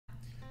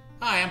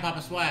Hi, I'm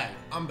Papa Swag,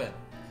 I'm Ben.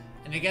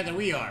 and together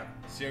we are.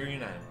 Cereal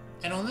United.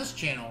 And on this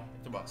channel,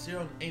 It's about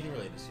cereal and anything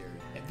related to cereal.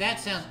 if that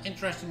sounds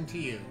interesting to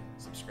you,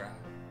 Subscribe.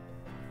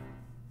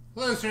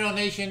 hello Cereal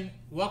Nation,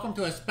 welcome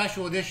to a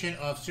special edition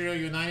of Cereal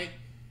United.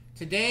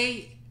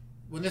 Today,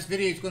 when this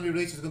video is going to be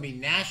released, it's going to be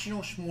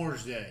National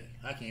S'mores Day.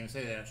 I can't even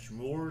say that.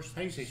 S'mores? How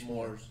do you say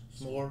s'mores?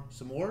 S'mores?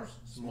 S'mores?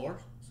 S'more?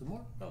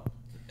 Oh.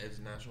 It's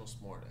National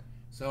S'more Day.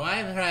 So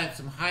I've had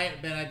some high,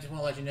 Ben, I just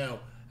want to let you know,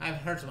 I've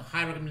heard some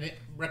high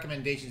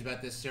recommendations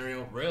about this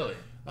cereal. Really?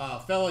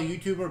 Fellow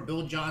YouTuber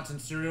Bill Johnson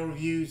Cereal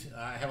Reviews,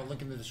 I have a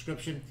link in the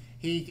description.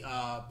 He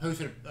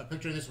posted a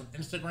picture of this on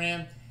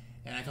Instagram,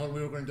 and I told him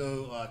we were going to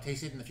do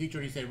taste it in the future.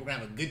 And he said we're going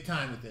to have a good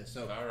time with this.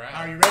 So, all right.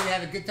 Are you ready to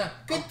have a good time?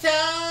 Good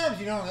times!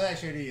 You don't know that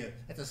show, do you?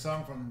 That's a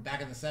song from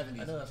back in the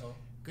 70s. I know that song.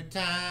 Good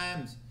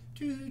times.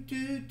 Why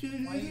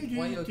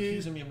are you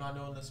accusing me of not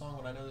knowing the song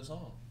when I know the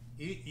song?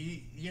 You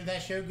know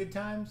that show, Good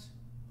Times?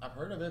 I've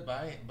heard of it, but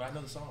I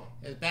know the song.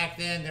 Back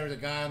then, there was a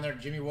guy on there,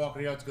 Jimmy Walker.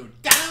 He always go,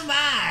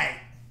 Dynamite!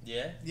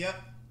 Yeah? Yep.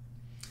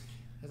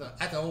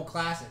 That's an old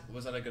classic.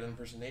 Was that a good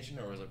impersonation,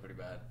 or was it pretty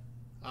bad?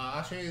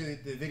 I'll show you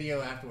the video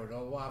afterwards.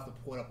 We'll have to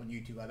pull it up on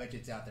YouTube. I bet you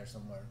it's out there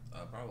somewhere.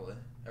 Probably.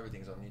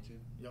 Everything's on YouTube.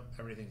 Yep,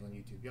 everything's on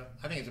YouTube. Yep,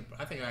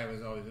 I think I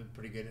was always a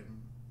pretty good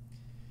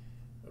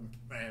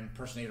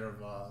impersonator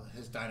of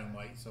his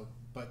Dynamite. So,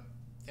 but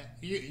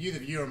you the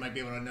viewer might be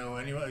able to know.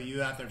 Anyway,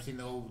 you out there have seen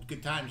the old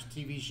Good Times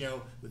TV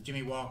show with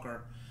Jimmy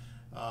Walker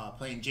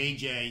playing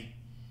JJ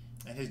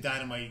and his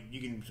Dynamite.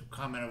 You can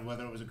comment on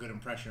whether it was a good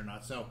impression or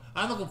not. So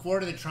I'm looking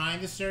forward to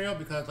trying this cereal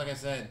because, like I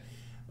said,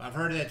 I've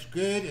heard that's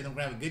good, and we're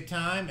gonna have a good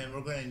time, and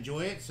we're gonna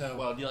enjoy it. So,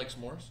 Well, do you like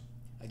s'mores?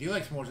 I do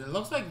like s'mores. It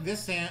looks like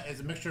this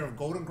is a mixture of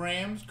Golden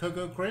Grahams,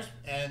 Cocoa Crisp,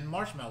 and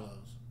marshmallows.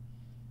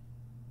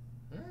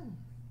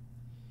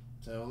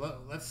 So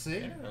let's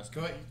see.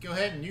 Go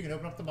ahead, and you can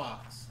open up the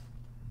box.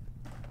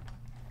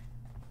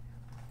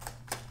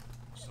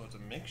 So it's a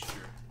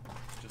mixture,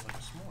 just like a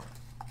s'more.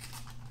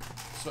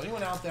 So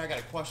anyone out there, I got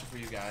a question for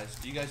you guys.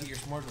 Do you guys eat your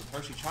s'mores with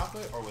Hershey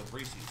chocolate or with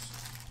Reese's?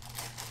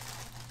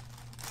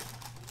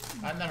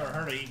 I've never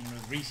heard of eating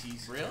with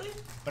Reese's. Really?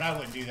 But I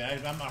wouldn't do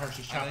that. I'm a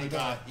Hershey's I know chocolate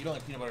guy. you don't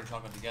like peanut butter and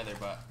chocolate together,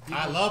 but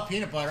I love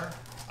peanut butter.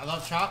 I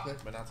love chocolate,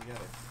 but not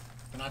together.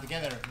 but not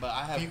together. But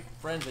I have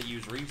friends that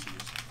use Reese's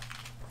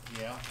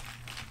Yeah.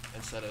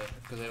 instead of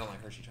because they don't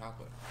like Hershey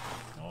chocolate.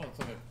 Oh, it's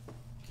like a.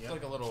 It's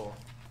like a little.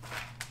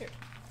 Here,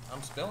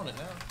 I'm spilling it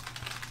now.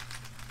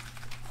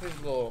 Here's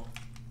a little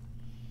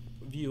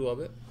view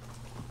of it.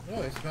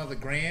 Oh, it smells the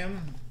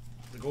graham,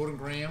 the golden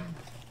graham,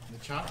 and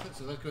the chocolate.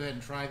 So let's go ahead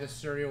and try this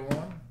cereal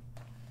on.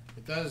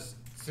 It does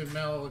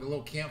smell like a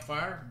little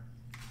campfire.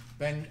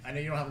 Ben, I know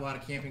you don't have a lot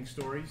of camping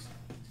stories.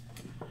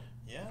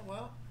 Yeah,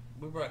 well,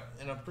 we were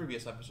in a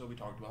previous episode we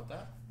talked about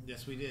that.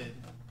 Yes, we did.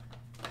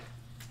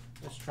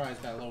 Let's try. It's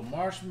got a little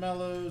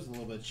marshmallows, a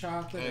little bit of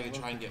chocolate. I'm gonna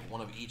try and get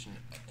one of each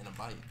in a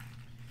bite.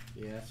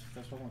 Yeah,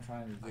 that's what I'm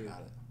trying to do. I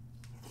got it.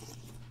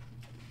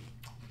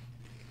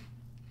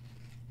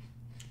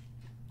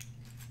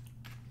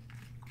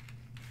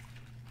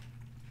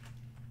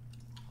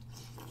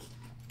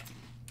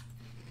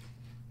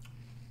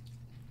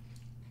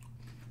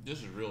 This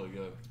is really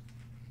good.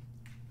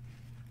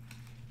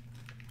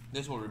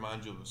 This will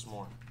remind you of a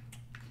s'more.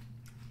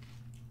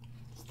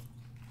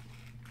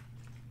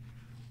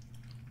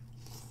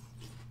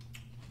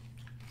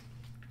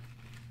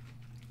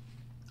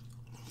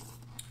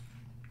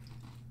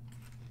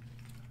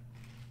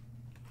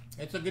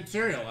 It's a good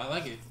cereal. I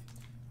like it.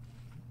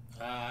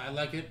 I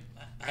like it.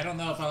 I don't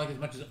know if I like it as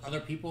much as other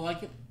people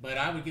like it, but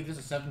I would give this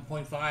a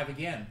 7.5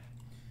 again.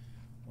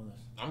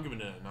 I'm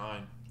giving it a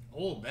 9.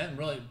 Oh, Ben,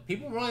 really,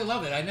 people really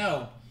love it. I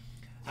know.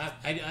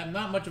 I'm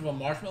not much of a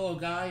marshmallow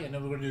guy. I know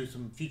we're going to do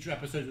some future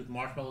episodes with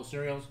marshmallow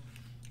cereals.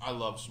 I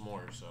love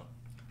s'mores,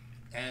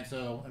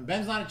 so. And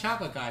Ben's not a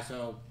chocolate guy,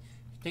 so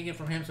take it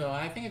from him. So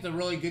I think it's a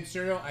really good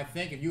cereal. I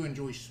think if you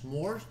enjoy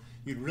s'mores,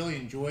 you'd really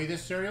enjoy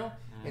this cereal.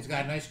 Mm-hmm. It's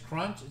got a nice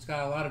crunch. It's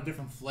got a lot of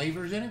different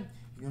flavors in it.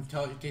 You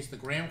can taste the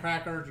graham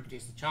crackers. You can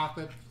taste the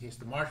chocolate. You can taste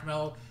the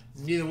marshmallow.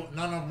 None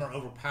of them are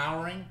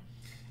overpowering.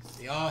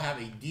 They all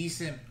have a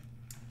decent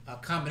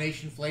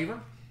combination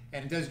flavor,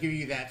 and it does give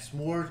you that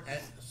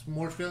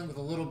s'mores feeling with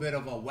a little bit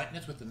of a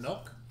wetness with the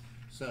milk.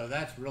 So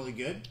that's really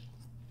good.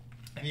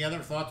 Any other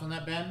thoughts on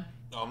that, Ben?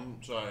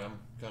 I'm sorry, I'm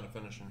kind of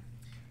finishing.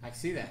 I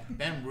see that.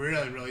 Ben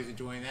really is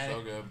enjoying that.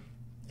 So good.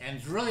 And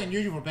it's really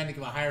unusual for Ben to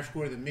give a higher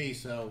score than me.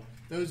 So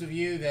those of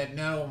you that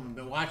know and have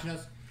been watching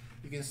us,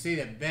 you can see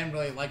that Ben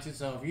really likes it.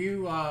 So if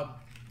you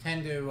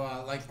tend to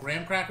like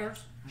graham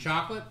crackers,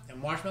 chocolate,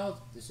 and marshmallows,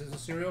 this is a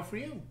cereal for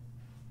you.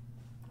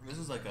 This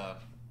is like a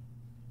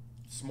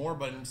s'more,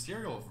 but in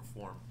cereal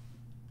form.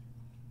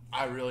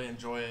 I really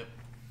enjoy it.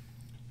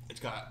 It's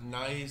got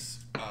nice,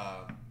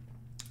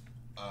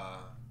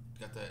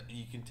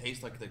 you can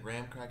taste like the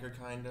graham cracker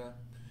kinda,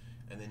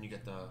 and then you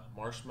get the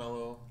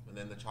marshmallow, and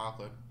then the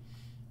chocolate.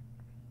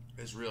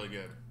 It's really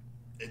good.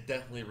 It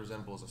definitely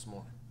resembles a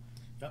s'more.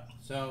 Yep.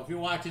 So if you're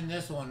watching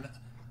this on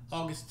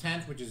August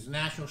 10th, which is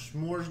National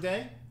S'mores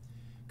Day,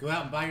 go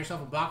out and buy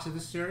yourself a box of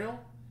this cereal.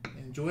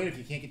 Enjoy it. If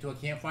you can't get to a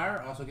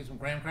campfire, also get some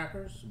graham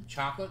crackers, some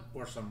chocolate,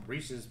 or some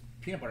Reese's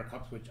peanut butter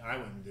cups, which I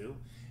wouldn't do,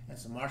 and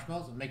some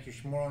marshmallows, and make your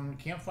s'more on the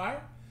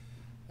campfire.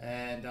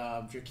 And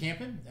if you're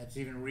camping, that's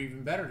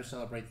even better to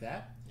celebrate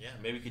that. Yeah,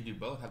 maybe you could do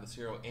both. Have the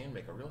cereal and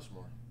make a real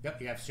s'more.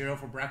 Yep, you have cereal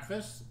for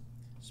breakfast,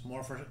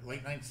 s'more for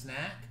late night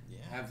snack. Yeah.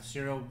 Have the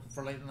cereal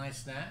for late night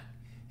snack.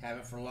 Have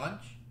it for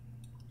lunch.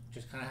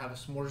 Just kind of have a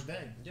s'mores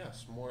day. Yeah, a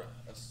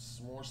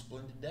s'more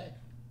splendid day.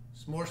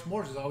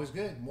 S'mores is always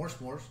good. More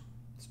s'mores.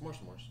 S'mores.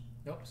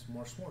 Yep,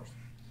 s'mores.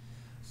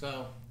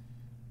 So,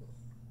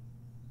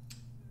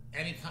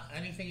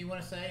 anything you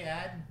want to say,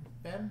 add,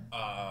 Ben?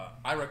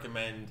 I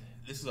recommend,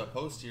 this is a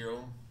Post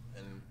cereal,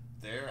 and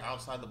they're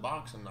outside the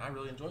box, and I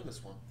really enjoyed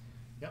this one.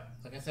 Yep,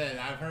 like I said,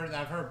 I've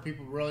heard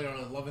people really are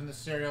loving this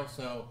cereal,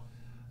 so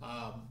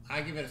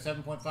I give it a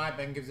 7.5.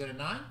 Ben gives it a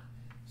 9.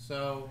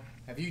 So,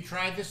 have you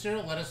tried this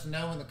cereal? Let us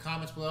know in the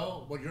comments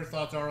below what your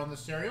thoughts are on this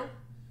cereal.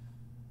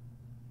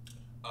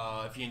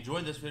 If you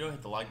enjoyed this video,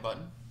 hit the like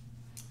button.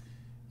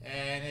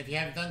 And if you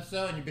haven't done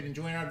so and you've been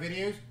enjoying our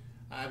videos,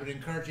 I would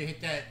encourage you to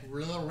hit that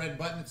little red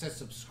button that says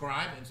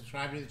subscribe and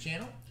subscribe to the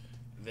channel.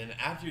 Then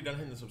after you're done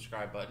hitting the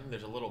subscribe button,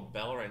 there's a little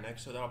bell right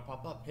next to it that'll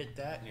pop up. Hit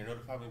that and you're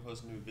notified when we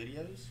post new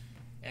videos.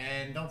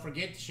 And don't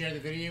forget to share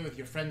the video with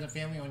your friends and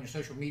family on your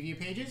social media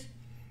pages.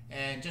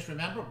 And just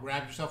remember,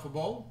 grab yourself a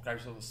bowl. Grab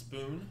yourself a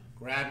spoon.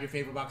 Grab your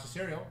favorite box of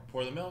cereal.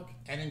 Pour the milk.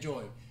 And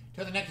enjoy.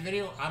 Till the next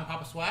video, I'm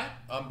Papa Swag.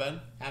 I'm Ben.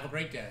 Have a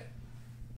great day.